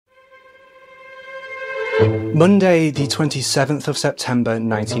Monday, the 27th of September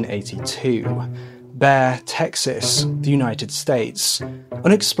 1982. Bear, Texas, the United States.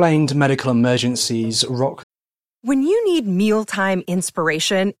 Unexplained medical emergencies rock. When you need mealtime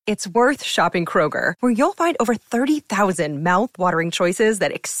inspiration, it's worth shopping Kroger, where you'll find over 30,000 mouth-watering choices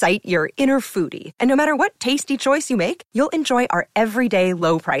that excite your inner foodie. And no matter what tasty choice you make, you'll enjoy our everyday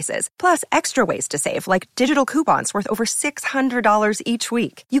low prices, plus extra ways to save, like digital coupons worth over $600 each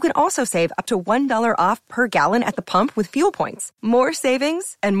week. You can also save up to $1 off per gallon at the pump with fuel points. More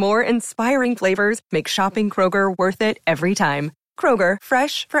savings and more inspiring flavors make shopping Kroger worth it every time. Kroger,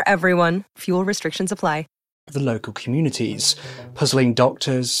 fresh for everyone. Fuel restrictions apply. The local communities, puzzling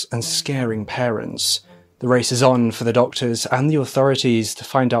doctors and scaring parents. The race is on for the doctors and the authorities to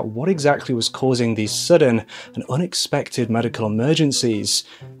find out what exactly was causing these sudden and unexpected medical emergencies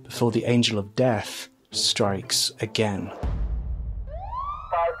before the angel of death strikes again.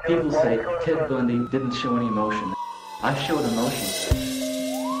 People say Ted Bundy didn't show any emotion. I showed emotion.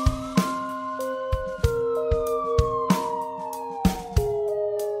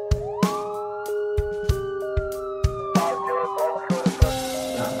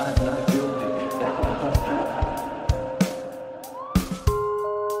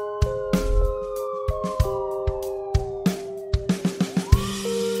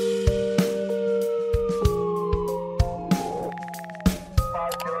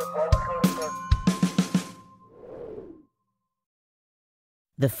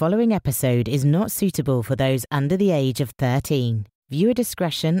 The following episode is not suitable for those under the age of 13. Viewer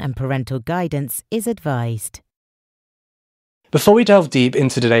discretion and parental guidance is advised. Before we delve deep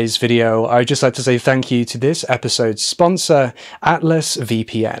into today's video, I'd just like to say thank you to this episode's sponsor, Atlas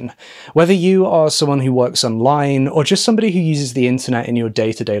VPN. Whether you are someone who works online or just somebody who uses the internet in your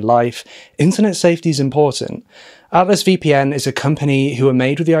day-to-day life, internet safety is important. Atlas VPN is a company who are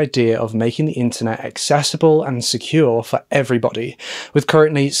made with the idea of making the internet accessible and secure for everybody, with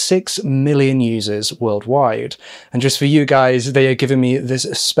currently 6 million users worldwide. And just for you guys, they are giving me this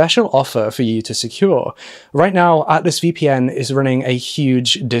special offer for you to secure. Right now, Atlas VPN is running a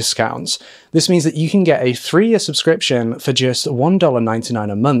huge discount. This means that you can get a 3-year subscription for just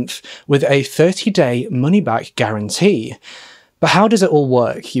 $1.99 a month with a 30-day money-back guarantee. But how does it all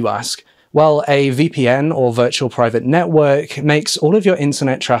work, you ask? Well, a VPN, or virtual private network, makes all of your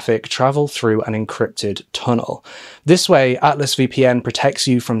internet traffic travel through an encrypted tunnel. This way, Atlas VPN protects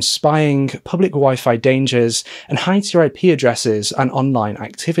you from spying, public Wi-Fi dangers, and hides your IP addresses and online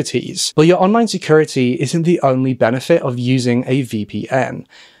activities. But your online security isn't the only benefit of using a VPN.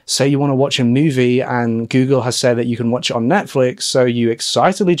 Say you want to watch a movie and Google has said that you can watch it on Netflix, so you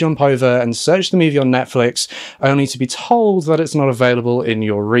excitedly jump over and search the movie on Netflix, only to be told that it's not available in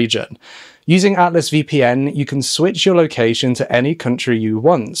your region. Using Atlas VPN, you can switch your location to any country you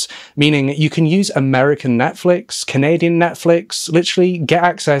want, meaning you can use American Netflix, Canadian Netflix, literally get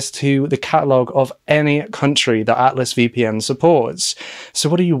access to the catalogue of any country that Atlas VPN supports. So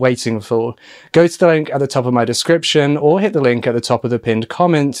what are you waiting for? Go to the link at the top of my description or hit the link at the top of the pinned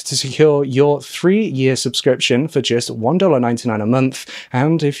comment to secure your 3-year subscription for just $1.99 a month,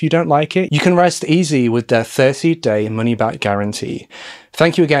 and if you don't like it, you can rest easy with their 30-day money-back guarantee.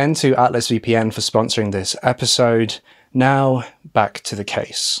 Thank you again to Atlas VPN for sponsoring this episode. Now, back to the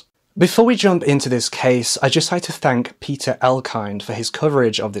case. Before we jump into this case, I'd just like to thank Peter Elkind for his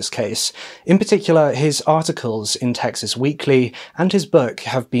coverage of this case. In particular, his articles in Texas Weekly and his book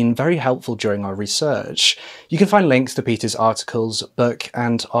have been very helpful during our research. You can find links to Peter's articles, book,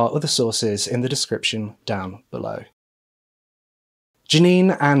 and our other sources in the description down below.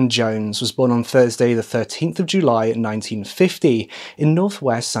 Janine Ann Jones was born on Thursday the 13th of July 1950 in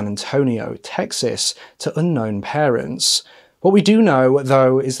northwest San Antonio, Texas, to unknown parents. What we do know,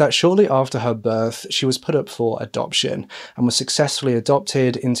 though, is that shortly after her birth, she was put up for adoption and was successfully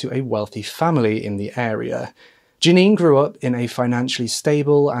adopted into a wealthy family in the area. Janine grew up in a financially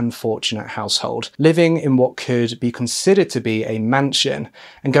stable and fortunate household, living in what could be considered to be a mansion,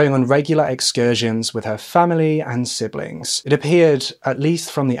 and going on regular excursions with her family and siblings. It appeared, at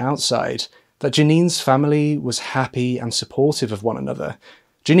least from the outside, that Janine's family was happy and supportive of one another.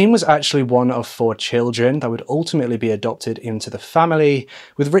 Janine was actually one of 4 children that would ultimately be adopted into the family,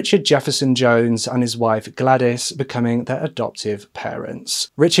 with Richard Jefferson Jones and his wife Gladys becoming their adoptive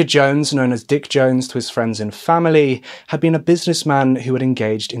parents. Richard Jones, known as Dick Jones to his friends and family, had been a businessman who had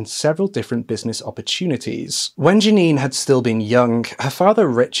engaged in several different business opportunities. When Janine had still been young, her father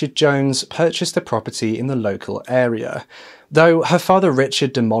Richard Jones purchased a property in the local area. Though her father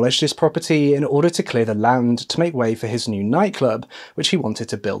Richard demolished his property in order to clear the land to make way for his new nightclub, which he wanted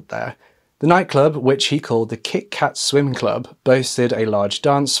to build there. The nightclub, which he called the Kit Kat Swim Club, boasted a large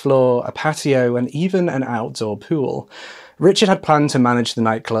dance floor, a patio, and even an outdoor pool. Richard had planned to manage the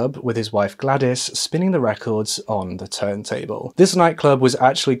nightclub, with his wife Gladys spinning the records on the turntable. This nightclub was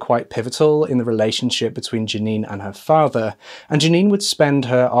actually quite pivotal in the relationship between Janine and her father, and Janine would spend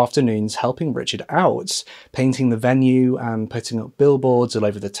her afternoons helping Richard out, painting the venue and putting up billboards all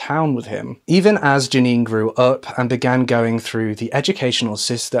over the town with him. Even as Janine grew up and began going through the educational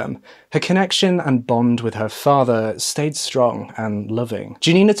system, her connection and bond with her father stayed strong and loving.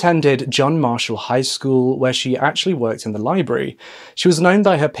 Janine attended John Marshall High School, where she actually worked in the library. She was known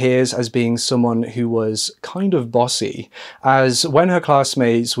by her peers as being someone who was kind of bossy, as when her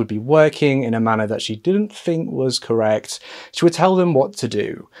classmates would be working in a manner that she didn't think was correct, she would tell them what to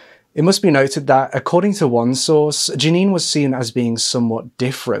do. It must be noted that, according to one source, Janine was seen as being somewhat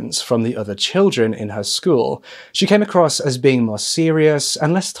different from the other children in her school. She came across as being more serious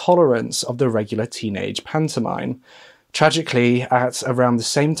and less tolerant of the regular teenage pantomime. Tragically, at around the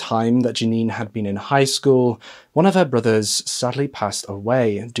same time that Janine had been in high school, one of her brothers sadly passed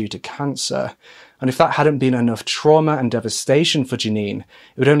away due to cancer. And if that hadn't been enough trauma and devastation for Janine,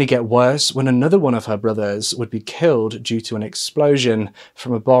 it would only get worse when another one of her brothers would be killed due to an explosion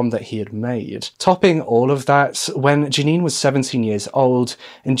from a bomb that he had made. Topping all of that, when Janine was 17 years old,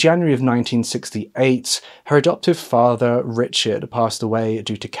 in January of 1968, her adoptive father, Richard, passed away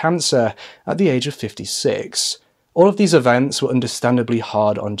due to cancer at the age of 56. All of these events were understandably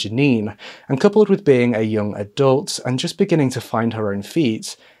hard on Janine, and coupled with being a young adult and just beginning to find her own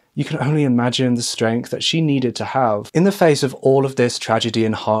feet, you can only imagine the strength that she needed to have. In the face of all of this tragedy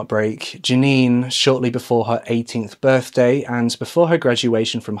and heartbreak, Janine, shortly before her 18th birthday and before her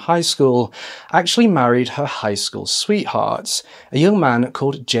graduation from high school, actually married her high school sweetheart, a young man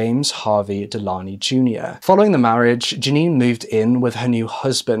called James Harvey Delaney Jr. Following the marriage, Janine moved in with her new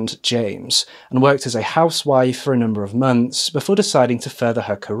husband, James, and worked as a housewife for a number of months before deciding to further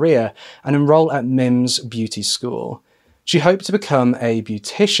her career and enroll at MIMS Beauty School. She hoped to become a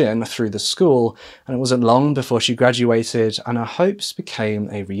beautician through the school, and it wasn't long before she graduated and her hopes became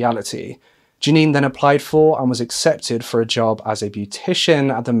a reality. Janine then applied for and was accepted for a job as a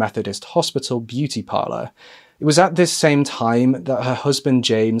beautician at the Methodist Hospital Beauty Parlor. It was at this same time that her husband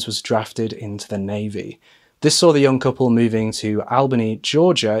James was drafted into the Navy. This saw the young couple moving to Albany,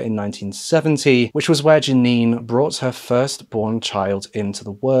 Georgia in 1970, which was where Janine brought her firstborn child into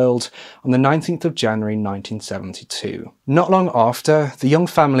the world on the 19th of January 1972. Not long after, the young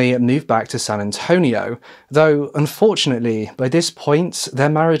family moved back to San Antonio, though unfortunately, by this point, their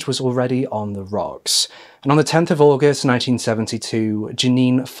marriage was already on the rocks. And on the 10th of August 1972,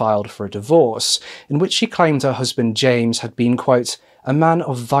 Janine filed for a divorce, in which she claimed her husband James had been, quote, a man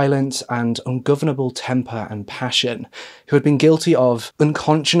of violent and ungovernable temper and passion, who had been guilty of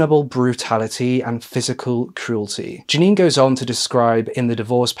unconscionable brutality and physical cruelty. Janine goes on to describe in the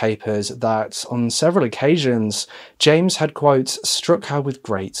divorce papers that, on several occasions, James had, quote, struck her with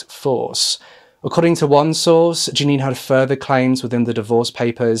great force. According to one source, Janine had further claims within the divorce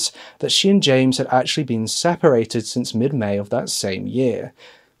papers that she and James had actually been separated since mid-May of that same year.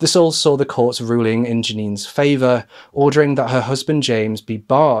 This all saw the court's ruling in Janine's favour, ordering that her husband James be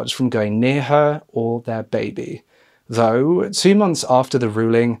barred from going near her or their baby. Though, 2 months after the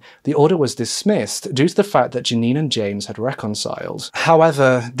ruling, the order was dismissed due to the fact that Janine and James had reconciled.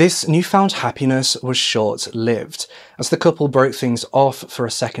 However, this newfound happiness was short-lived, as the couple broke things off for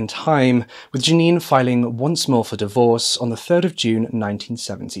a second time, with Janine filing once more for divorce on the 3rd of June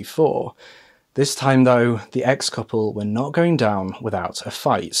 1974. This time, though, the ex-couple were not going down without a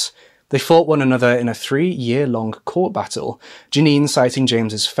fight. They fought one another in a 3-year-long court battle, Janine citing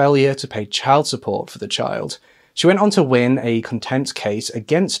James's failure to pay child support for the child. She went on to win a contempt case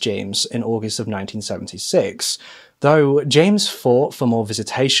against James in August of 1976, though James fought for more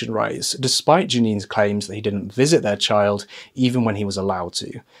visitation rights, despite Janine's claims that he didn't visit their child even when he was allowed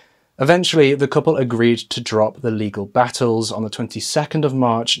to. Eventually, the couple agreed to drop the legal battles on the 22nd of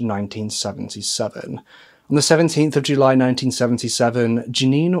March 1977. On the 17th of July 1977,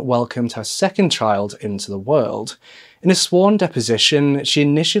 Janine welcomed her second child into the world. In a sworn deposition, she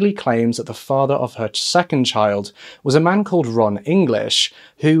initially claims that the father of her second child was a man called Ron English,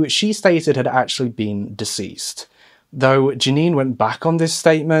 who she stated had actually been deceased. Though Janine went back on this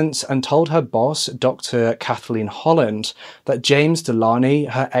statement and told her boss, Dr. Kathleen Holland, that James Delaney,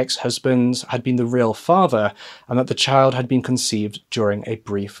 her ex-husband, had been the real father and that the child had been conceived during a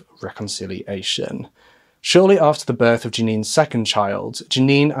brief reconciliation. Shortly after the birth of Janine's second child,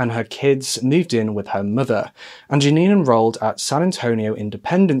 Janine and her kids moved in with her mother, and Janine enrolled at San Antonio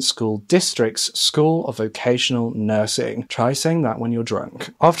Independent School District's School of Vocational Nursing. Try saying that when you're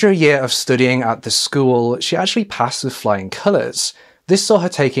drunk. After a year of studying at the school, she actually passed with flying colours. This saw her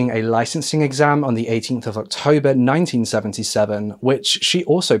taking a licensing exam on the 18th of October 1977, which she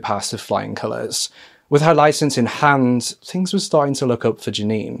also passed with flying colours. With her license in hand, things were starting to look up for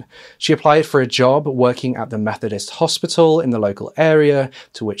Janine. She applied for a job working at the Methodist Hospital in the local area,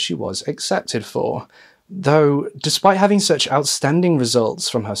 to which she was accepted for. Though, despite having such outstanding results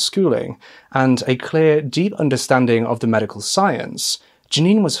from her schooling, and a clear, deep understanding of the medical science,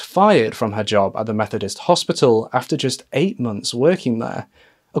 Janine was fired from her job at the Methodist Hospital after just 8 months working there.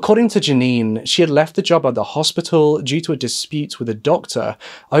 According to Janine, she had left the job at the hospital due to a dispute with a doctor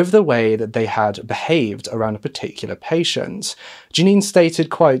over the way that they had behaved around a particular patient. Janine stated,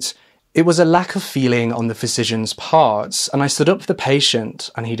 quote, "It was a lack of feeling on the physician's part, and I stood up for the patient,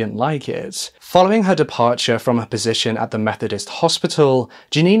 and he didn't like it." Following her departure from her position at the Methodist Hospital,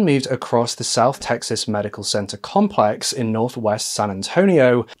 Janine moved across the South Texas Medical Center complex in northwest San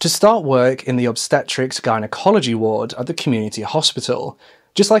Antonio to start work in the obstetrics gynecology ward at the community hospital.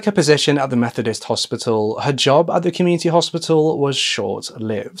 Just like her position at the Methodist Hospital, her job at the community hospital was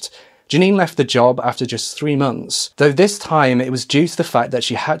short-lived. Janine left the job after just 3 months, though this time it was due to the fact that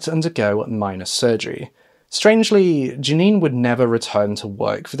she had to undergo minor surgery. Strangely, Janine would never return to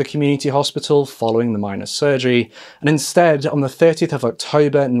work for the community hospital following the minor surgery, and instead, on the 30th of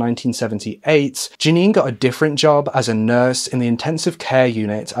October 1978, Janine got a different job as a nurse in the intensive care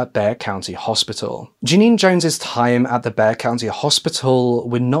unit at Bexar County Hospital. Janine Jones's time at the Bexar County Hospital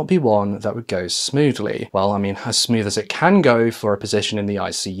would not be one that would go smoothly. Well, I mean, as smooth as it can go for a position in the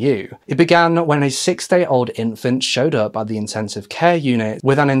ICU. It began when a 6-day-old infant showed up at the intensive care unit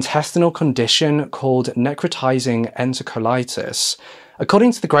with an intestinal condition called necrotizing enterocolitis.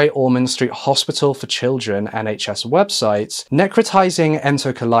 According to the Great Ormond Street Hospital for Children NHS website, necrotizing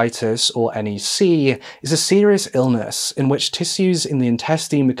enterocolitis, or NEC, is a serious illness in which tissues in the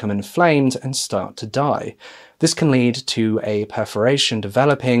intestine become inflamed and start to die. This can lead to a perforation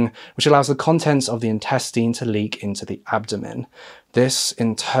developing, which allows the contents of the intestine to leak into the abdomen. This,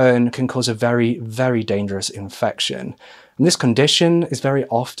 in turn, can cause a very, very dangerous infection. And this condition is very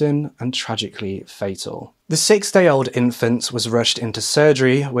often and tragically fatal. The 6-day-old infant was rushed into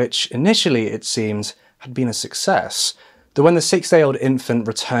surgery, which initially, it seems, had been a success. Though when the 6-day-old infant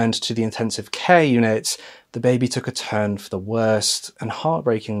returned to the intensive care unit, the baby took a turn for the worst and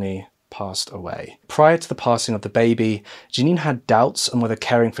heartbreakingly passed away. Prior to the passing of the baby, Janine had doubts on whether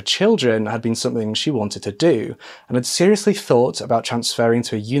caring for children had been something she wanted to do, and had seriously thought about transferring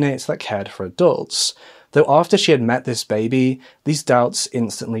to a unit that cared for adults. Though after she had met this baby, these doubts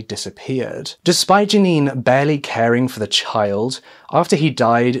instantly disappeared. Despite Janine barely caring for the child, after he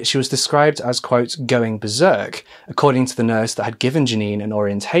died, she was described as, quote, going berserk, according to the nurse that had given Janine an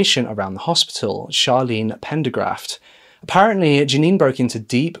orientation around the hospital, Charlene Pendergraft. Apparently, Janine broke into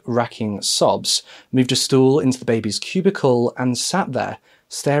deep, racking sobs, moved a stool into the baby's cubicle, and sat there,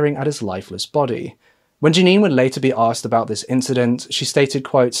 staring at his lifeless body. When Janine would later be asked about this incident, she stated,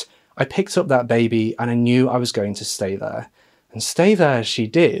 quote, "I picked up that baby and I knew I was going to stay there." And stay there she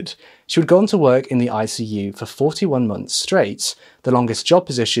did. She would go on to work in the ICU for 41 months straight, the longest job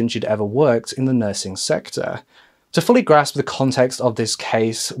position she'd ever worked in the nursing sector. To fully grasp the context of this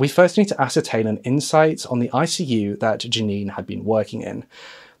case, we first need to ascertain an insight on the ICU that Janine had been working in.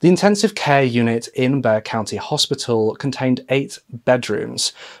 The intensive care unit in Bexar County Hospital contained 8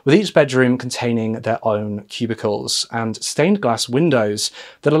 bedrooms, with each bedroom containing their own cubicles and stained glass windows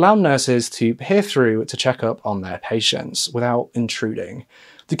that allow nurses to peer through to check up on their patients without intruding.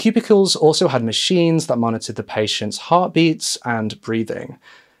 The cubicles also had machines that monitored the patient's heartbeats and breathing.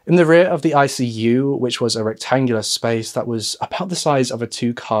 In the rear of the ICU, which was a rectangular space that was about the size of a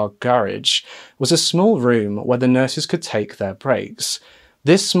 2-car garage, was a small room where the nurses could take their breaks.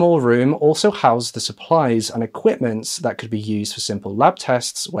 This small room also housed the supplies and equipment that could be used for simple lab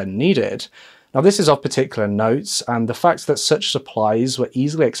tests when needed. Now, this is of particular note, and the fact that such supplies were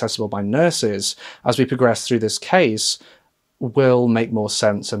easily accessible by nurses as we progress through this case will make more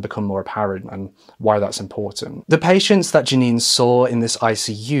sense and become more apparent, and why that's important. The patients that Janine saw in this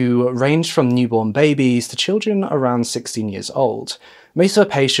ICU ranged from newborn babies to children around 16 years old. Most of her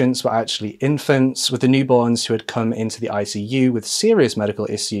patients were actually infants, with the newborns who had come into the ICU with serious medical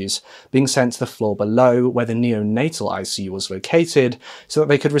issues being sent to the floor below where the neonatal ICU was located so that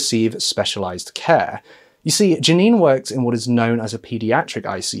they could receive specialised care. You see, Janine worked in what is known as a paediatric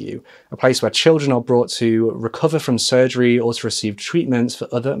ICU, a place where children are brought to recover from surgery or to receive treatments for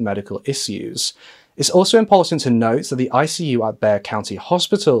other medical issues. It's also important to note that the ICU at Bexar County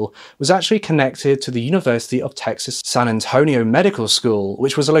Hospital was actually connected to the University of Texas San Antonio Medical School,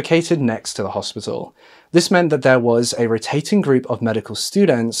 which was located next to the hospital. This meant that there was a rotating group of medical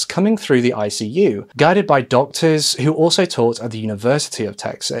students coming through the ICU, guided by doctors who also taught at the University of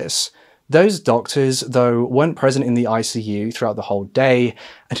Texas. Those doctors, though, weren't present in the ICU throughout the whole day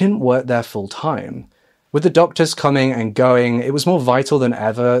and didn't work there full time. With the doctors coming and going, it was more vital than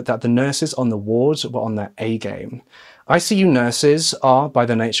ever that the nurses on the ward were on their A game. ICU nurses are, by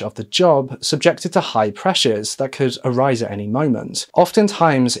the nature of the job, subjected to high pressures that could arise at any moment.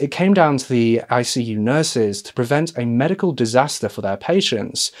 Oftentimes, it came down to the ICU nurses to prevent a medical disaster for their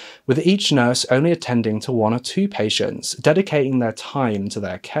patients, with each nurse only attending to 1 or 2 patients, dedicating their time to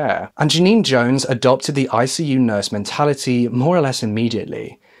their care. And Janine Jones adopted the ICU nurse mentality more or less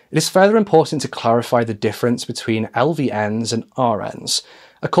immediately. It is further important to clarify the difference between LVNs and RNs.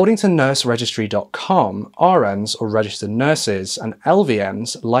 According to nurseregistry.com, RNs, or registered nurses, and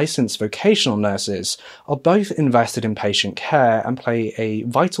LVNs, licensed vocational nurses, are both invested in patient care and play a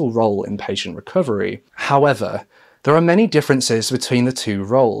vital role in patient recovery. However, there are many differences between the two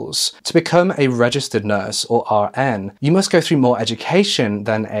roles. To become a registered nurse, or RN, you must go through more education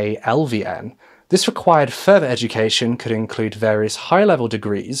than a LVN. This required further education could include various high-level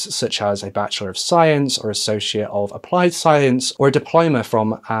degrees, such as a Bachelor of Science or Associate of Applied Science, or a diploma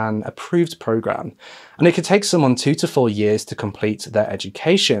from an approved program. And it could take someone 2 to 4 years to complete their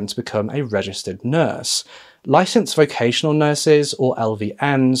education to become a registered nurse. Licensed vocational nurses, or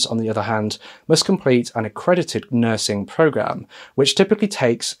LVNs, on the other hand, must complete an accredited nursing program, which typically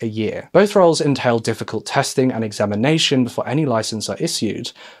takes a year. Both roles entail difficult testing and examination before any license are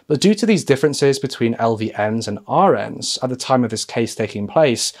issued, but due to these differences between LVNs and RNs at the time of this case taking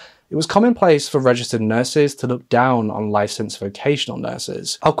place, it was commonplace for registered nurses to look down on licensed vocational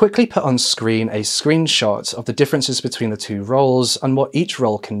nurses. I'll quickly put on screen a screenshot of the differences between the two roles and what each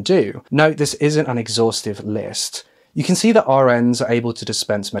role can do. Note, this isn't an exhaustive list. You can see that RNs are able to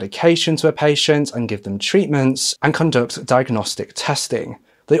dispense medication to a patient and give them treatments and conduct diagnostic testing.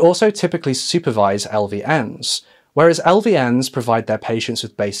 They also typically supervise LVNs. Whereas LVNs provide their patients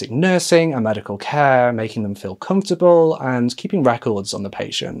with basic nursing and medical care, making them feel comfortable and keeping records on the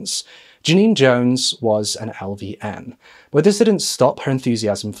patients. Janine Jones was an LVN, but this didn't stop her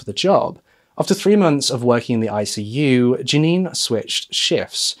enthusiasm for the job. After 3 months of working in the ICU, Janine switched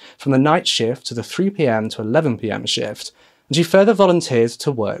shifts, from the night shift to the 3 p.m. to 11 p.m. shift, and she further volunteered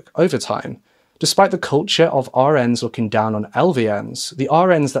to work overtime. Despite the culture of RNs looking down on LVNs, the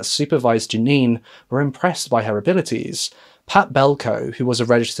RNs that supervised Janine were impressed by her abilities. Pat Belko, who was a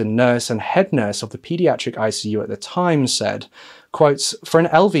registered nurse and head nurse of the pediatric ICU at the time, said, quote, "For an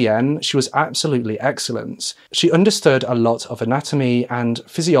LVN, she was absolutely excellent. She understood a lot of anatomy and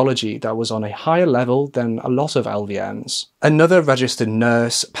physiology that was on a higher level than a lot of LVNs." Another registered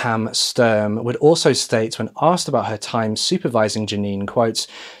nurse, Pam Sturm, would also state when asked about her time supervising Janine, quote,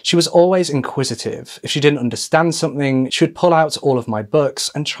 "She was always inquisitive. If she didn't understand something, she would pull out all of my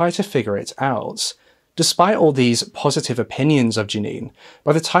books and try to figure it out." Despite all these positive opinions of Janine,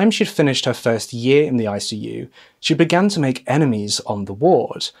 by the time she'd finished her first year in the ICU, she began to make enemies on the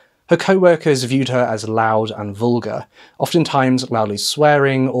ward. Her co-workers viewed her as loud and vulgar, oftentimes loudly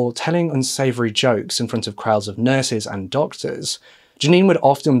swearing or telling unsavoury jokes in front of crowds of nurses and doctors. Janine would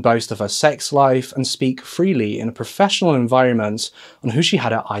often boast of her sex life and speak freely in a professional environment on who she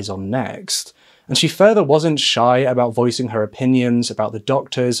had her eyes on next. And she further wasn't shy about voicing her opinions about the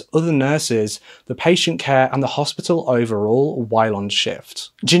doctors, other nurses, the patient care, and the hospital overall while on shift.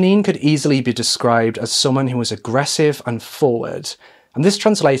 Janine could easily be described as someone who was aggressive and forward, and this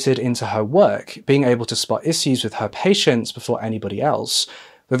translated into her work, being able to spot issues with her patients before anybody else,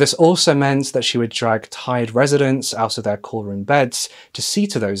 though this also meant that she would drag tired residents out of their call room beds to see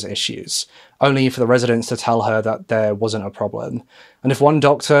to those issues, only for the residents to tell her that there wasn't a problem. And if one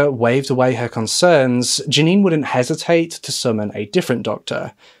doctor waved away her concerns, Janine wouldn't hesitate to summon a different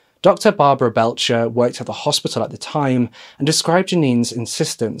doctor. Dr. Barbara Belcher worked at the hospital at the time and described Janine's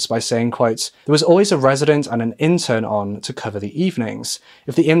insistence by saying, quote, "There was always a resident and an intern on to cover the evenings.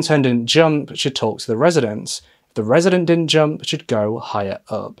 If the intern didn't jump, she'd talk to the residents. If the resident didn't jump, she'd go higher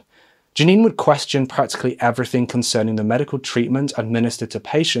up." Janine would question practically everything concerning the medical treatment administered to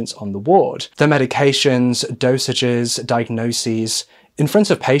patients on the ward. Their medications, dosages, diagnoses. In front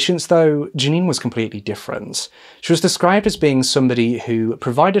of patients, though, Janine was completely different. She was described as being somebody who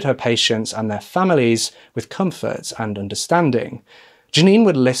provided her patients and their families with comfort and understanding. Janine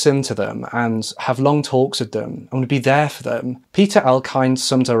would listen to them and have long talks with them and would be there for them. Peter Elkind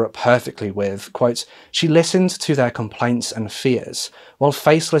summed her up perfectly with, quote, "She listened to their complaints and fears. While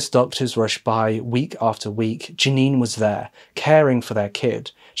faceless doctors rushed by week after week, Janine was there, caring for their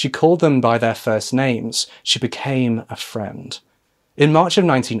kid. She called them by their first names. She became a friend." In March of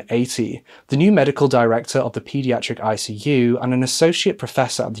 1980, the new medical director of the pediatric ICU and an associate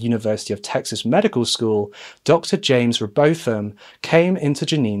professor at the University of Texas Medical School, Dr. James Rebotham, came into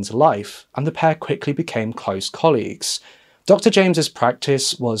Janine's life, and the pair quickly became close colleagues. Dr. James's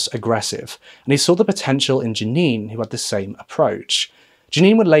practice was aggressive, and he saw the potential in Janine, who had the same approach.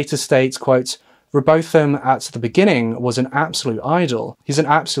 Janine would later state, quote, "Rebotham at the beginning was an absolute idol. He's an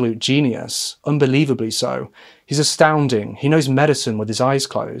absolute genius, unbelievably so. He's astounding. He knows medicine with his eyes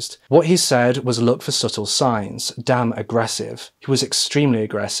closed. What he said was look for subtle signs. Damn aggressive. He was extremely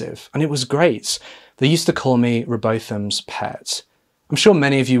aggressive, and it was great. They used to call me Rebotham's pet." I'm sure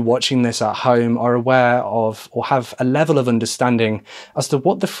many of you watching this at home are aware of or have a level of understanding as to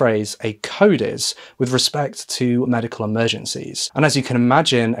what the phrase a code is with respect to medical emergencies. And as you can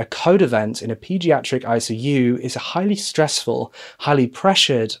imagine, a code event in a pediatric ICU is a highly stressful, highly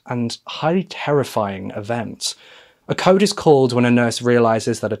pressured, and highly terrifying event. A code is called when a nurse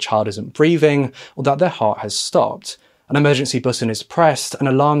realizes that a child isn't breathing or that their heart has stopped. An emergency button is pressed and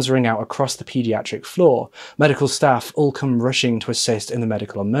alarms ring out across the pediatric floor. Medical staff all come rushing to assist in the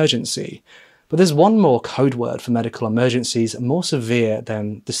medical emergency. But there's one more code word for medical emergencies more severe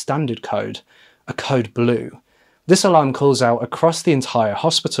than the standard code, a code blue. This alarm calls out across the entire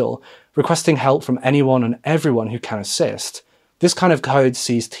hospital, requesting help from anyone and everyone who can assist. This kind of code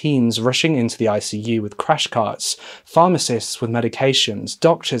sees teams rushing into the ICU with crash carts, pharmacists with medications,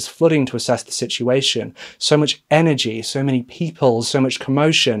 doctors flooding to assess the situation, so much energy, so many people, so much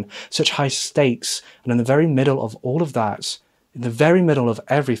commotion, such high stakes, and in the very middle of all of that, in the very middle of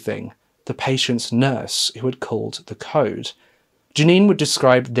everything, the patient's nurse who had called the code. Janine would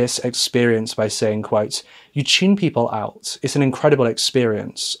describe this experience by saying, quote, "You tune people out. It's an incredible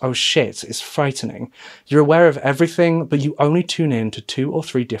experience. Oh shit, it's frightening. You're aware of everything, but you only tune in to 2 or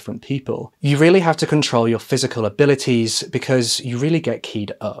 3 different people. You really have to control your physical abilities because you really get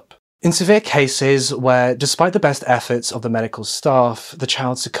keyed up." In severe cases where, despite the best efforts of the medical staff, the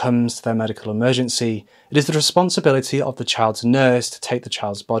child succumbs to their medical emergency, it is the responsibility of the child's nurse to take the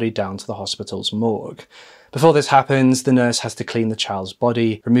child's body down to the hospital's morgue. Before this happens, the nurse has to clean the child's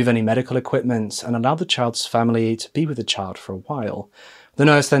body, remove any medical equipment, and allow the child's family to be with the child for a while. The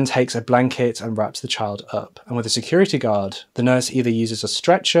nurse then takes a blanket and wraps the child up, and with a security guard, the nurse either uses a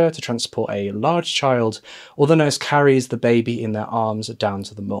stretcher to transport a large child, or the nurse carries the baby in their arms down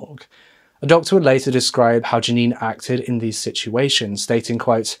to the morgue. A doctor would later describe how Janine acted in these situations, stating,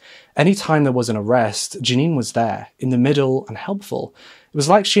 quote, "Any time there was an arrest, Janine was there, in the middle and helpful. It was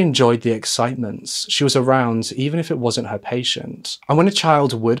like she enjoyed the excitement. She was around even if it wasn't her patient. And when a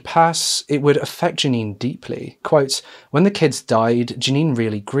child would pass, it would affect Janine deeply. Quote, when the kids died, Janine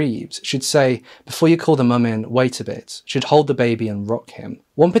really grieved. She'd say, before you call the mum in, wait a bit. She'd hold the baby and rock him.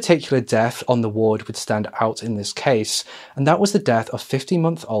 One particular death on the ward would stand out in this case, and that was the death of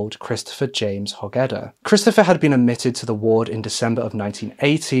 50-month-old Christopher James Hogedder. Christopher had been admitted to the ward in December of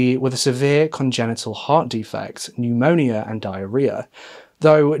 1980 with a severe congenital heart defect, pneumonia and diarrhea.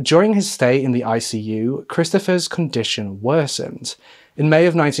 Though during his stay in the ICU, Christopher's condition worsened. In May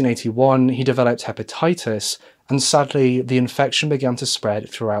of 1981, he developed hepatitis, and sadly, the infection began to spread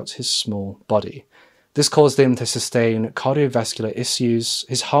throughout his small body. This caused him to sustain cardiovascular issues,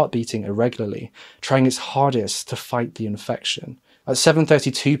 his heart beating irregularly, trying its hardest to fight the infection. At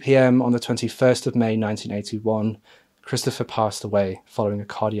 7:32 p.m. on the 21st of May 1981, Christopher passed away following a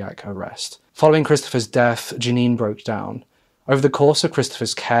cardiac arrest. Following Christopher's death, Janine broke down. Over the course of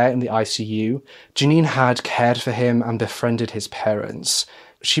Christopher's care in the ICU, Janine had cared for him and befriended his parents.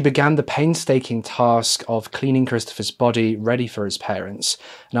 She began the painstaking task of cleaning Christopher's body ready for his parents,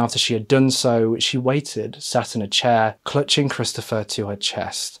 and after she had done so, she waited, sat in a chair, clutching Christopher to her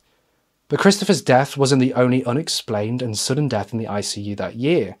chest. But Christopher's death wasn't the only unexplained and sudden death in the ICU that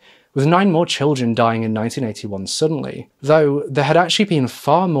year, with 9 more children dying in 1981 suddenly, though there had actually been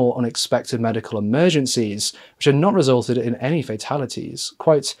far more unexpected medical emergencies which had not resulted in any fatalities.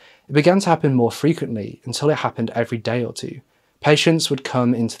 Quote, it began to happen more frequently until it happened every day or two. Patients would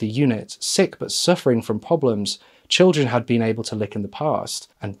come into the unit, sick but suffering from problems children had been able to lick in the past,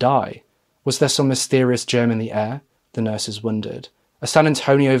 and die. Was there some mysterious germ in the air? The nurses wondered. A San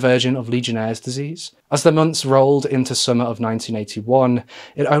Antonio version of Legionnaire's disease? As the months rolled into summer of 1981,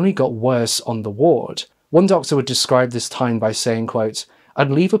 it only got worse on the ward. One doctor would describe this time by saying, quote, I'd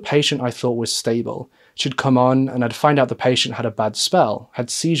leave a patient I thought was stable. She'd come on and I'd find out the patient had a bad spell, had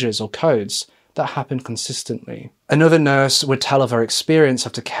seizures or codes. That happened consistently. Another nurse would tell of her experience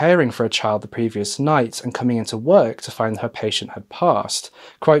after caring for a child the previous night and coming into work to find her patient had passed.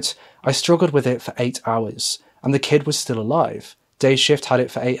 Quote, "I struggled with it for 8 hours, and the kid was still alive. Day shift had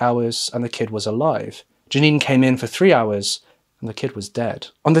it for 8 hours, and the kid was alive. Janine came in for 3 hours, and the kid was dead."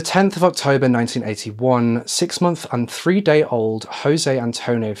 On the 10th of October 1981, 6-month and 3-day-old Jose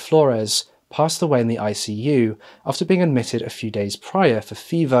Antonio Flores passed away in the ICU after being admitted a few days prior for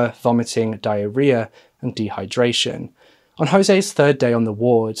fever, vomiting, diarrhea, and dehydration. On Jose's 3rd day on the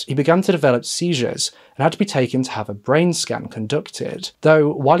ward, he began to develop seizures and had to be taken to have a brain scan conducted.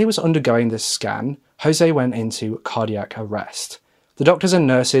 Though, while he was undergoing this scan, Jose went into cardiac arrest. The doctors and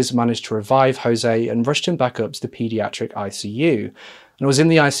nurses managed to revive Jose and rushed him back up to the pediatric ICU. And it was in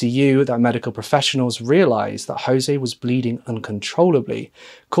the ICU that medical professionals realised that Jose was bleeding uncontrollably,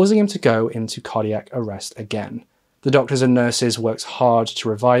 causing him to go into cardiac arrest again. The doctors and nurses worked hard to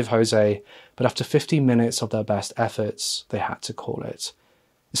revive Jose, but after 50 minutes of their best efforts, they had to call it.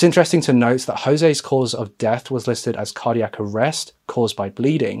 It's interesting to note that Jose's cause of death was listed as cardiac arrest caused by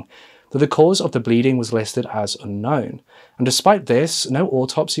bleeding, though the cause of the bleeding was listed as unknown. And despite this, no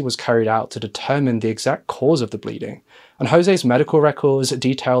autopsy was carried out to determine the exact cause of the bleeding. And Jose's medical records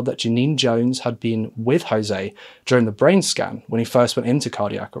detailed that Janine Jones had been with Jose during the brain scan when he first went into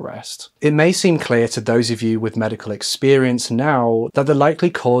cardiac arrest. It may seem clear to those of you with medical experience now that the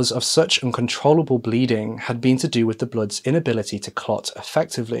likely cause of such uncontrollable bleeding had been to do with the blood's inability to clot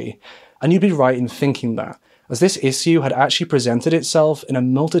effectively. And you'd be right in thinking that, as this issue had actually presented itself in a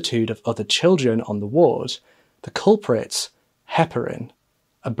multitude of other children on the ward. The culprit, heparin,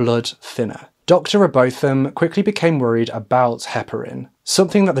 a blood thinner. Dr. Robotham quickly became worried about heparin,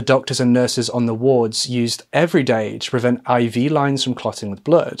 something that the doctors and nurses on the wards used every day to prevent IV lines from clotting with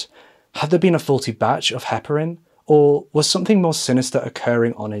blood. Had there been a faulty batch of heparin? Or was something more sinister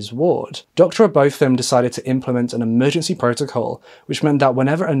occurring on his ward? Dr. Robotham decided to implement an emergency protocol, which meant that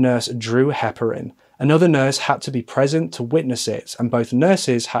whenever a nurse drew heparin, another nurse had to be present to witness it, and both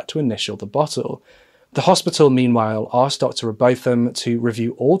nurses had to initial the bottle. The hospital, meanwhile, asked Dr. Robotham to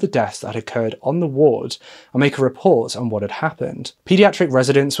review all the deaths that had occurred on the ward and make a report on what had happened. Pediatric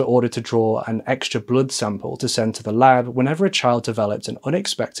residents were ordered to draw an extra blood sample to send to the lab whenever a child developed an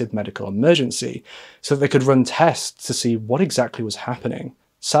unexpected medical emergency, so that they could run tests to see what exactly was happening.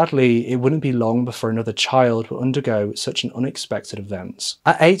 Sadly, it wouldn't be long before another child would undergo such an unexpected event.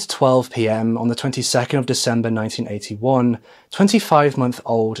 At 8:12 p.m. on the 22nd of December 1981,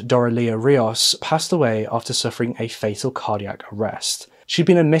 25-month-old Doralia Rios passed away after suffering a fatal cardiac arrest. She'd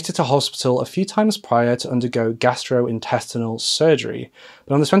been admitted to hospital a few times prior to undergo gastrointestinal surgery,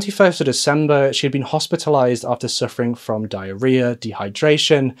 but on the 21st of December, she had been hospitalised after suffering from diarrhea,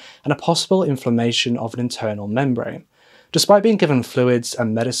 dehydration, and a possible inflammation of an internal membrane. Despite being given fluids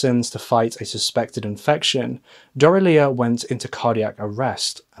and medicines to fight a suspected infection, Doralia went into cardiac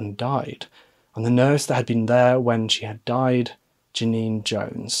arrest and died. And the nurse that had been there when she had died, Janine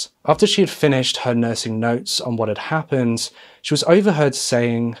Jones. After she had finished her nursing notes on what had happened, she was overheard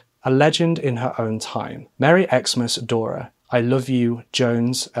saying, "A legend in her own time. Merry Xmas, Dora. I love you,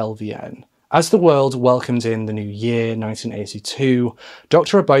 Jones, LVN." As the world welcomed in the new year, 1982,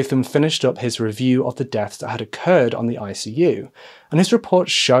 Dr. Robotham finished up his review of the deaths that had occurred on the ICU, and his report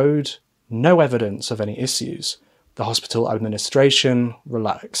showed no evidence of any issues. The hospital administration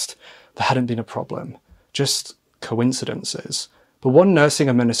relaxed. There hadn't been a problem, just coincidences. But one nursing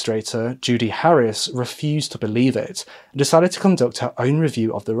administrator, Judy Harris, refused to believe it and decided to conduct her own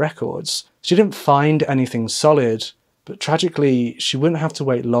review of the records. She didn't find anything solid, but tragically, she wouldn't have to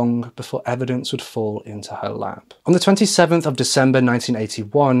wait long before evidence would fall into her lap. On the 27th of December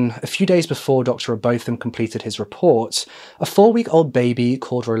 1981, a few days before Dr. Robotham completed his report, a 4-week-old baby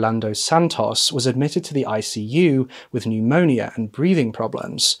called Rolando Santos was admitted to the ICU with pneumonia and breathing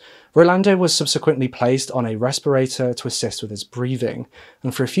problems. Rolando was subsequently placed on a respirator to assist with his breathing,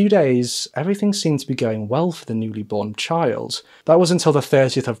 and for a few days, everything seemed to be going well for the newly born child. That was until the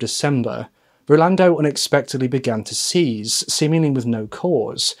 30th of December. Rolando unexpectedly began to seize, seemingly with no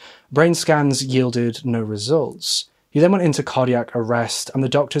cause. Brain scans yielded no results. He then went into cardiac arrest, and the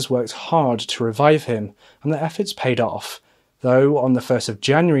doctors worked hard to revive him, and their efforts paid off. Though, on the 1st of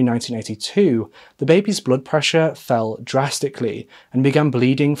January 1982, the baby's blood pressure fell drastically and began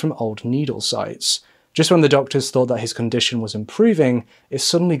bleeding from old needle sites. Just when the doctors thought that his condition was improving, it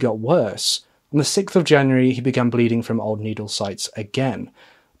suddenly got worse. On the 6th of January, he began bleeding from old needle sites again.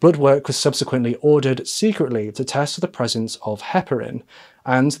 Blood work was subsequently ordered secretly to test for the presence of heparin,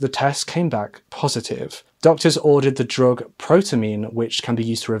 and the test came back positive. Doctors ordered the drug protamine, which can be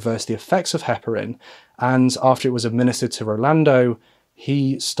used to reverse the effects of heparin, and after it was administered to Rolando,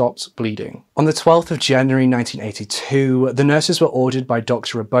 he stopped bleeding. On the 12th of January 1982, the nurses were ordered by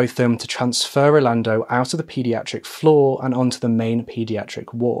Dr. Abotham to transfer Rolando out of the paediatric floor and onto the main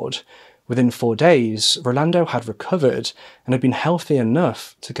paediatric ward. Within 4 days, Rolando had recovered and had been healthy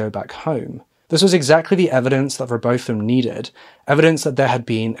enough to go back home. This was exactly the evidence that Robotham needed, evidence that there had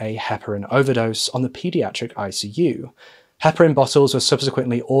been a heparin overdose on the paediatric ICU. Heparin bottles were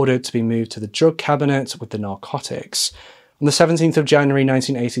subsequently ordered to be moved to the drug cabinet with the narcotics. On the 17th of January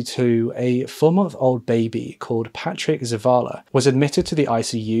 1982, a 4-month-old baby called Patrick Zavala was admitted to the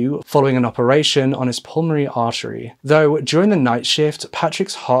ICU following an operation on his pulmonary artery, though during the night shift,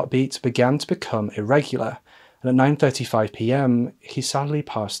 Patrick's heartbeat began to become irregular, and at 9:35 p.m, he sadly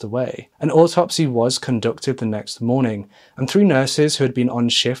passed away. An autopsy was conducted the next morning, and 3 nurses who had been on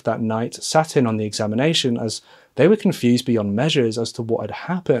shift that night sat in on the examination as they were confused beyond measures as to what had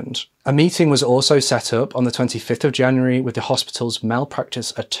happened. A meeting was also set up on the 25th of January with the hospital's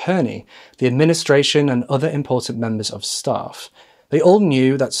malpractice attorney, the administration, and other important members of staff. They all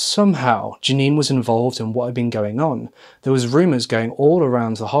knew that somehow Janine was involved in what had been going on. There was rumours going all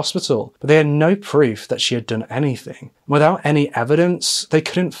around the hospital, but they had no proof that she had done anything. Without any evidence, they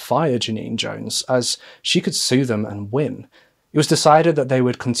couldn't fire Janine Jones, as she could sue them and win. It was decided that they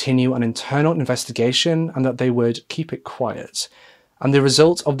would continue an internal investigation and that they would keep it quiet. And the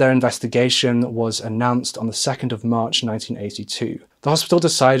result of their investigation was announced on the 2nd of March 1982. The hospital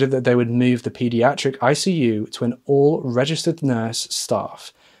decided that they would move the paediatric ICU to an all-registered nurse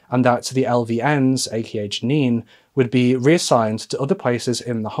staff, and that the LVNs, aka Janine, would be reassigned to other places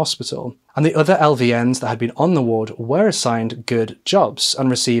in the hospital. And the other LVNs that had been on the ward were assigned good jobs and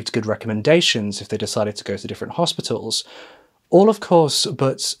received good recommendations if they decided to go to different hospitals. All, of course,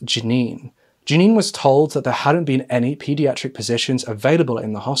 but Janine. Janine was told that there hadn't been any paediatric positions available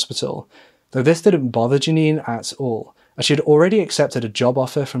in the hospital, though this didn't bother Janine at all, as she had already accepted a job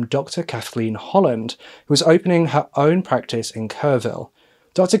offer from Dr. Kathleen Holland, who was opening her own practice in Kerrville.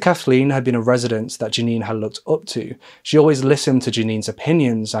 Dr. Kathleen had been a resident that Janine had looked up to. She always listened to Janine's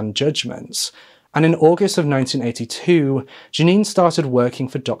opinions and judgments. And in August of 1982, Janine started working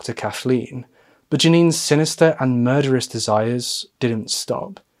for Dr. Kathleen. But Janine's sinister and murderous desires didn't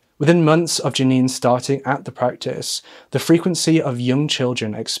stop. Within months of Janine starting at the practice, the frequency of young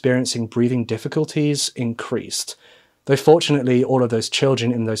children experiencing breathing difficulties increased. Though fortunately all of those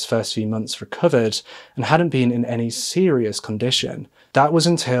children in those first few months recovered and hadn't been in any serious condition. That was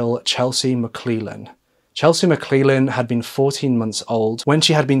until Chelsea McClellan. Chelsea McClellan had been 14 months old when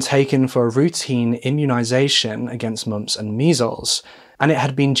she had been taken for a routine immunization against mumps and measles, and it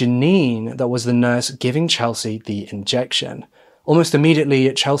had been Janine that was the nurse giving Chelsea the injection. Almost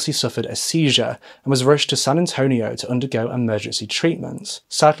immediately, Chelsea suffered a seizure and was rushed to San Antonio to undergo emergency treatment.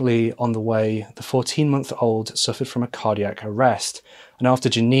 Sadly, on the way, the 14-month-old suffered from a cardiac arrest, and after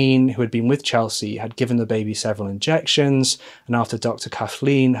Janine, who had been with Chelsea, had given the baby several injections, and after Dr.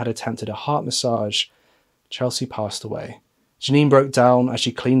 Kathleen had attempted a heart massage, Chelsea passed away. Janine broke down as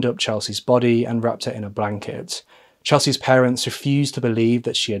she cleaned up Chelsea's body and wrapped her in a blanket. Chelsea's parents refused to believe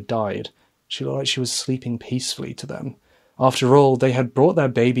that she had died. She looked like she was sleeping peacefully to them. After all, they had brought their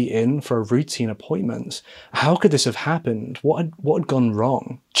baby in for a routine appointment. How could this have happened? What had gone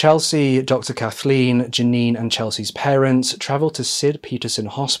wrong? Chelsea, Dr. Kathleen, Janine and Chelsea's parents travelled to Sid Peterson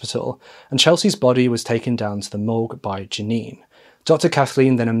Hospital, and Chelsea's body was taken down to the morgue by Janine. Dr.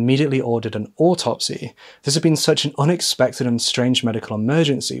 Kathleen then immediately ordered an autopsy. This had been such an unexpected and strange medical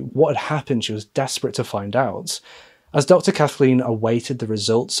emergency. What had happened? She was desperate to find out. As Dr. Kathleen awaited the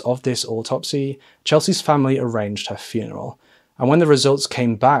results of this autopsy, Chelsea's family arranged her funeral. And when the results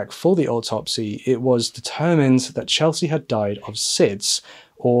came back for the autopsy, it was determined that Chelsea had died of SIDS,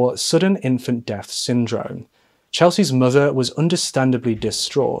 or Sudden Infant Death Syndrome. Chelsea's mother was understandably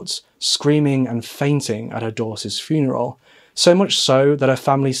distraught, screaming and fainting at her daughter's funeral, so much so that her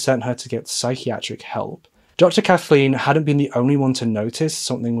family sent her to get psychiatric help. Dr. Kathleen hadn't been the only one to notice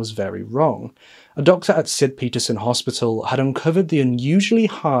something was very wrong. A doctor at Sid Peterson Hospital had uncovered the unusually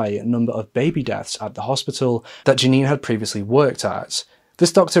high number of baby deaths at the hospital that Janine had previously worked at.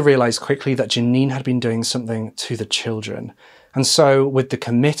 This doctor realised quickly that Janine had been doing something to the children. And so, with the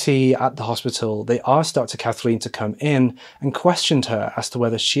committee at the hospital, they asked Dr. Kathleen to come in and questioned her as to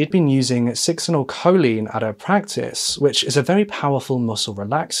whether she had been using succinylcholine at her practice, which is a very powerful muscle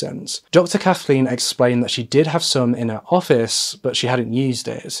relaxant. Dr. Kathleen explained that she did have some in her office, but she hadn't used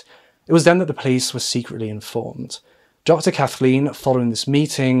it. It was then that the police were secretly informed. Dr. Kathleen, following this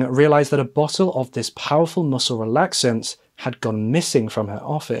meeting, realised that a bottle of this powerful muscle relaxant had gone missing from her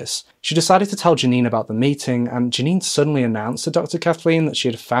office. She decided to tell Janine about the meeting, and Janine suddenly announced to Dr. Kathleen that she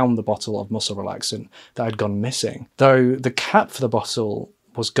had found the bottle of muscle relaxant that had gone missing, though the cap for the bottle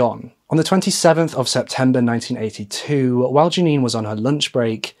was gone. On the 27th of September 1982, while Janine was on her lunch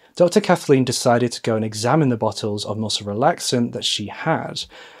break, Dr. Kathleen decided to go and examine the bottles of muscle relaxant that she had.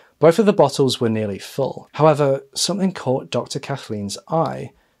 Both of the bottles were nearly full. However, something caught Dr. Kathleen's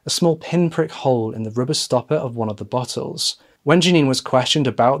eye, a small pinprick hole in the rubber stopper of one of the bottles. When Janine was questioned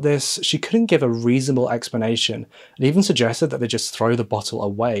about this, she couldn't give a reasonable explanation and even suggested that they just throw the bottle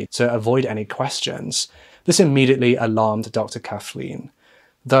away to avoid any questions. This immediately alarmed Dr. Kathleen.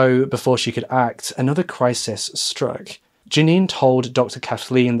 Though, before she could act, another crisis struck. Janine told Dr.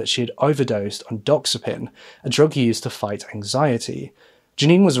 Kathleen that she had overdosed on doxepin, a drug used to fight anxiety.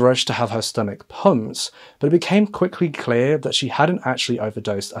 Janine was rushed to have her stomach pumped, but it became quickly clear that she hadn't actually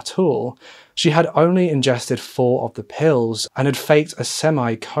overdosed at all. She had only ingested 4 of the pills and had faked a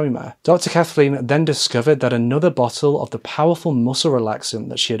semi-coma. Dr. Kathleen then discovered that another bottle of the powerful muscle relaxant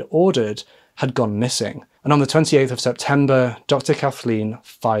that she had ordered had gone missing. And on the 28th of September, Dr. Kathleen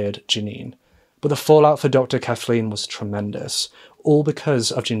fired Janine. But the fallout for Dr. Kathleen was tremendous, all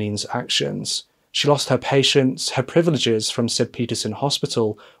because of Janine's actions. She lost her patients, her privileges from Sid Peterson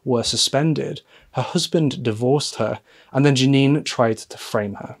Hospital were suspended, her husband divorced her, and then Janine tried to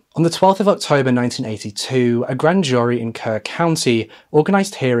frame her. On the 12th of October 1982, a grand jury in Kerr County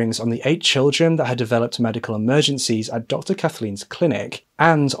organised hearings on the 8 children that had developed medical emergencies at Dr. Kathleen's clinic,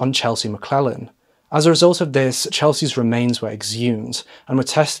 and on Chelsea McClellan. As a result of this, Chelsea's remains were exhumed and were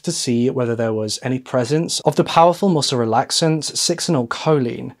tested to see whether there was any presence of the powerful muscle relaxant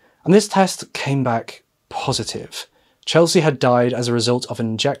 6-Phenylcholine, and this test came back positive. Chelsea had died as a result of an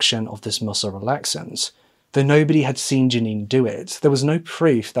injection of this muscle relaxant. Though nobody had seen Janine do it, there was no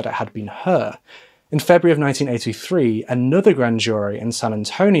proof that it had been her. In February of 1983, another grand jury in San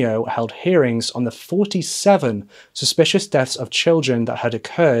Antonio held hearings on the 47 suspicious deaths of children that had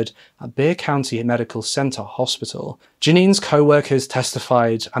occurred at Bexar County Medical Center Hospital. Janine's co-workers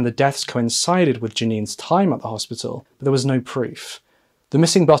testified, and the deaths coincided with Janine's time at the hospital, but there was no proof. The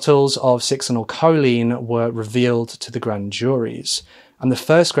missing bottles of 6-Phenylcholine were revealed to the grand juries, and the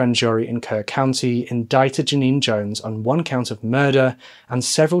first grand jury in Kerr County indicted Janine Jones on 1 count of murder and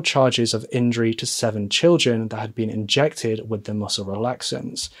several charges of injury to 7 children that had been injected with the muscle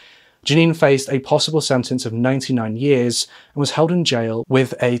relaxants. Janine faced a possible sentence of 99 years and was held in jail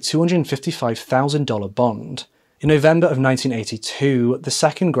with a $255,000 bond. In November of 1982, the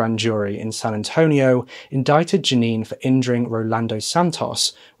second grand jury in San Antonio indicted Janine for injuring Rolando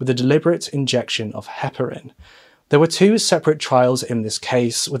Santos with a deliberate injection of heparin. There were 2 separate trials in this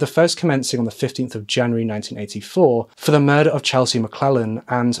case, with the first commencing on the 15th of January 1984 for the murder of Chelsea McClellan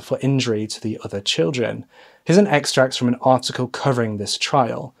and for injury to the other children. Here's an extract from an article covering this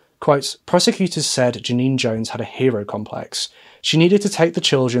trial. Quote, "Prosecutors said Janine Jones had a hero complex. She needed to take the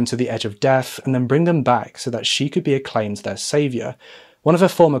children to the edge of death and then bring them back so that she could be acclaimed their saviour. One of her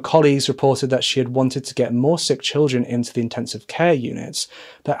former colleagues reported that she had wanted to get more sick children into the intensive care units.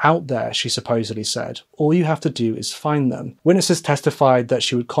 They're out there, she supposedly said. All you have to do is find them." Witnesses testified that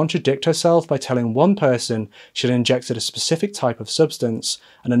she would contradict herself by telling one person she had injected a specific type of substance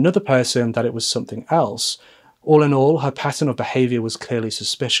and another person that it was something else. All in all, her pattern of behaviour was clearly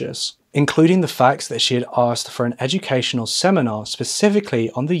suspicious, including the fact that she had asked for an educational seminar specifically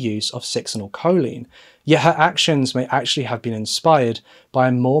on the use of 6-Phenylcholine, yet her actions may actually have been inspired by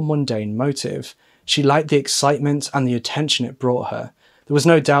a more mundane motive. She liked the excitement and the attention it brought her. There was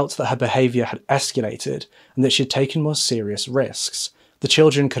no doubt that her behaviour had escalated and that she had taken more serious risks. The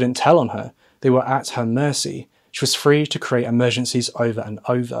children couldn't tell on her. They were at her mercy. She was free to create emergencies over and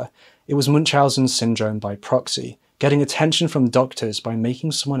over. It was Munchausen's syndrome by proxy, getting attention from doctors by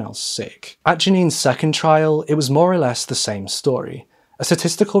making someone else sick. At Janine's second trial, it was more or less the same story. A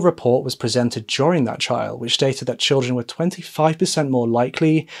statistical report was presented during that trial, which stated that children were 25% more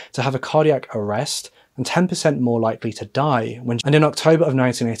likely to have a cardiac arrest and 10% more likely to die. And in October of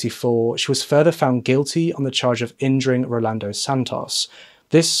 1984, she was further found guilty on the charge of injuring Rolando Santos.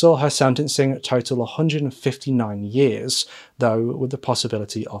 This saw her sentencing total 159 years, though with the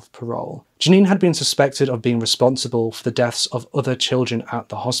possibility of parole. Janine had been suspected of being responsible for the deaths of other children at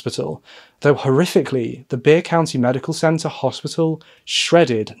the hospital, though horrifically, the Bexar County Medical Center Hospital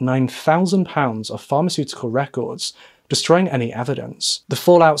shredded £9,000 of pharmaceutical records, destroying any evidence. The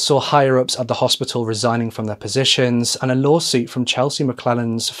fallout saw higher-ups at the hospital resigning from their positions, and a lawsuit from Chelsea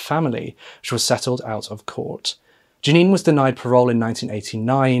McClellan's family, which was settled out of court. Janine was denied parole in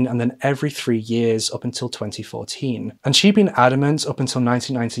 1989 and then every 3 years up until 2014. And she'd been adamant up until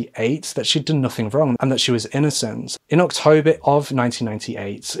 1998 that she'd done nothing wrong and that she was innocent. In October of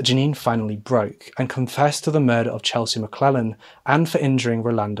 1998, Janine finally broke and confessed to the murder of Chelsea McClellan and for injuring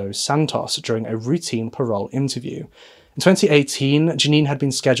Rolando Santos during a routine parole interview. In 2018, Janine had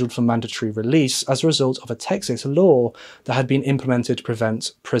been scheduled for mandatory release as a result of a Texas law that had been implemented to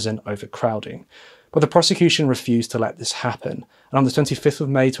prevent prison overcrowding. But the prosecution refused to let this happen, and on the 25th of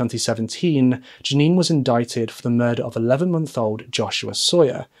May 2017, Janine was indicted for the murder of 11-month-old Joshua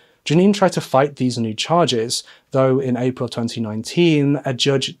Sawyer. Janine tried to fight these new charges, though in April 2019, a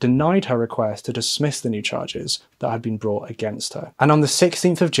judge denied her request to dismiss the new charges that had been brought against her. And on the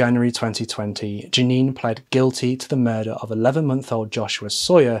 16th of January 2020, Janine pled guilty to the murder of 11-month-old Joshua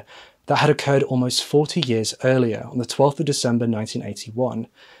Sawyer that had occurred almost 40 years earlier, on the 12th of December 1981.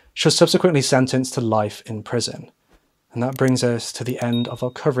 She was subsequently sentenced to life in prison. And that brings us to the end of our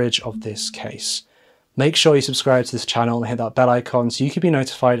coverage of this case. Make sure you subscribe to this channel and hit that bell icon so you can be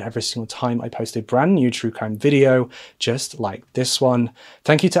notified every single time I post a brand new true crime video, just like this one.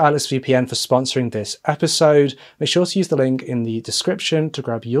 Thank you to Atlas VPN for sponsoring this episode. Make sure to use the link in the description to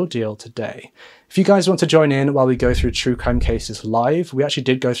grab your deal today. If you guys want to join in while we go through true crime cases live, we actually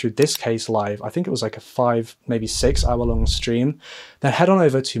did go through this case live. I think it was like a 5, maybe 6 hour long stream. Then head on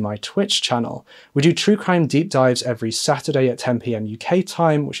over to my Twitch channel. We do true crime deep dives every Saturday at 10 PM UK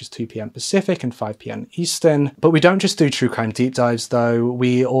time, which is 2 PM Pacific and 5 PM Eastern. But we don't just do true crime deep dives though.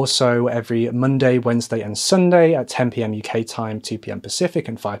 We also, every Monday, Wednesday and Sunday at 10 PM UK time, 2 PM Pacific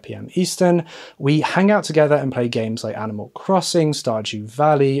and 5 PM Eastern, we hang out together and play games like Animal Crossing, Stardew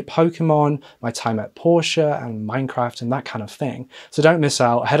Valley, Pokemon, my time at Porsche and Minecraft and that kind of thing. So don't miss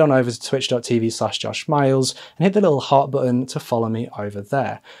out. Head on over to twitch.tv/JoshMiles and hit the little heart button to follow me over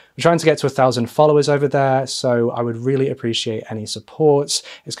there. We're trying to get to 1,000 followers over there, so I would really appreciate any support.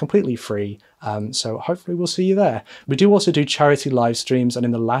 It's completely free, so hopefully we'll see you there. We do also do charity live streams, and in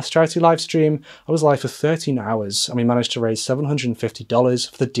the last charity live stream, I was live for 13 hours and we managed to raise $750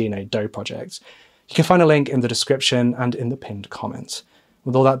 for the DNA Doe project. You can find a link in the description and in the pinned comment.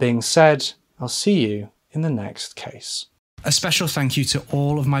 With all that being said, I'll see you in the next case. A special thank you to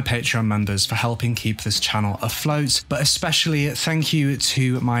all of my Patreon members for helping keep this channel afloat, but especially thank you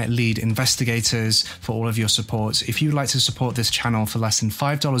to my lead investigators for all of your support. If you'd like to support this channel for less than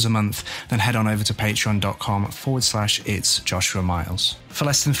 $5 a month, then head on over to patreon.com/itsjoshuamiles. For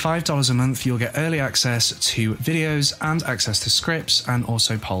less than $5 a month, you'll get early access to videos and access to scripts and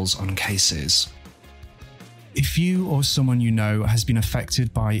also polls on cases. If you or someone you know has been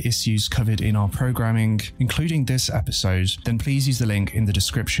affected by issues covered in our programming, including this episode, then please use the link in the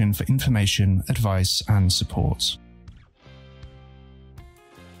description for information, advice, and support.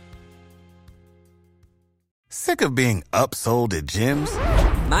 Sick of being upsold at gyms?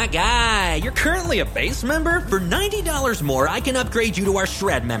 My guy, you're currently a base member? For $90 more, I can upgrade you to our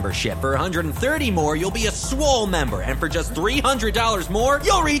Shred membership. For $130 more, you'll be a Swole member. And for just $300 more,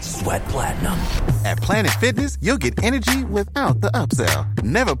 you'll reach Sweat Platinum. At Planet Fitness, you'll get energy without the upsell.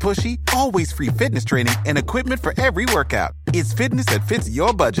 Never pushy, always free fitness training and equipment for every workout. It's fitness that fits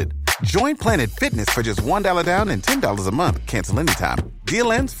your budget. Join Planet Fitness for just $1 down and $10 a month. Cancel anytime.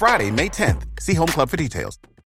 Deal ends Friday, May 10th. See Home Club for details.